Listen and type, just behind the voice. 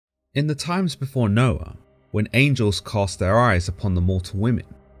In the times before Noah, when angels cast their eyes upon the mortal women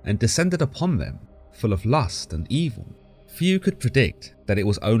and descended upon them full of lust and evil, few could predict that it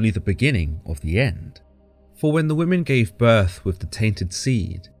was only the beginning of the end. For when the women gave birth with the tainted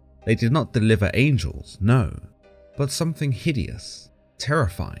seed, they did not deliver angels, no, but something hideous,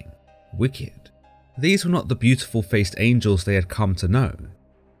 terrifying, wicked. These were not the beautiful-faced angels they had come to know,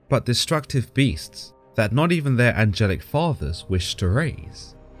 but destructive beasts that not even their angelic fathers wished to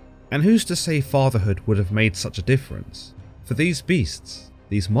raise. And who's to say fatherhood would have made such a difference? For these beasts,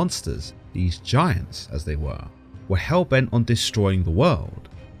 these monsters, these giants as they were hell-bent on destroying the world,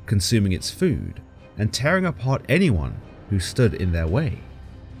 consuming its food, and tearing apart anyone who stood in their way.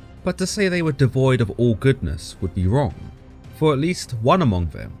 But to say they were devoid of all goodness would be wrong, for at least one among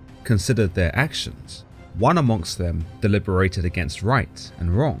them considered their actions, one amongst them deliberated against right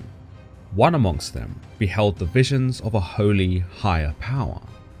and wrong, one amongst them beheld the visions of a holy higher power.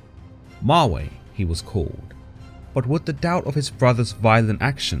 Mahway he was called, but would the doubt of his brother's violent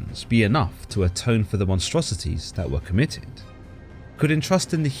actions be enough to atone for the monstrosities that were committed? Could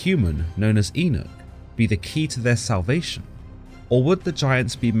entrust in the human known as Enoch be the key to their salvation? Or would the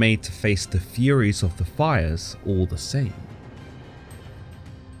giants be made to face the furies of the fires all the same?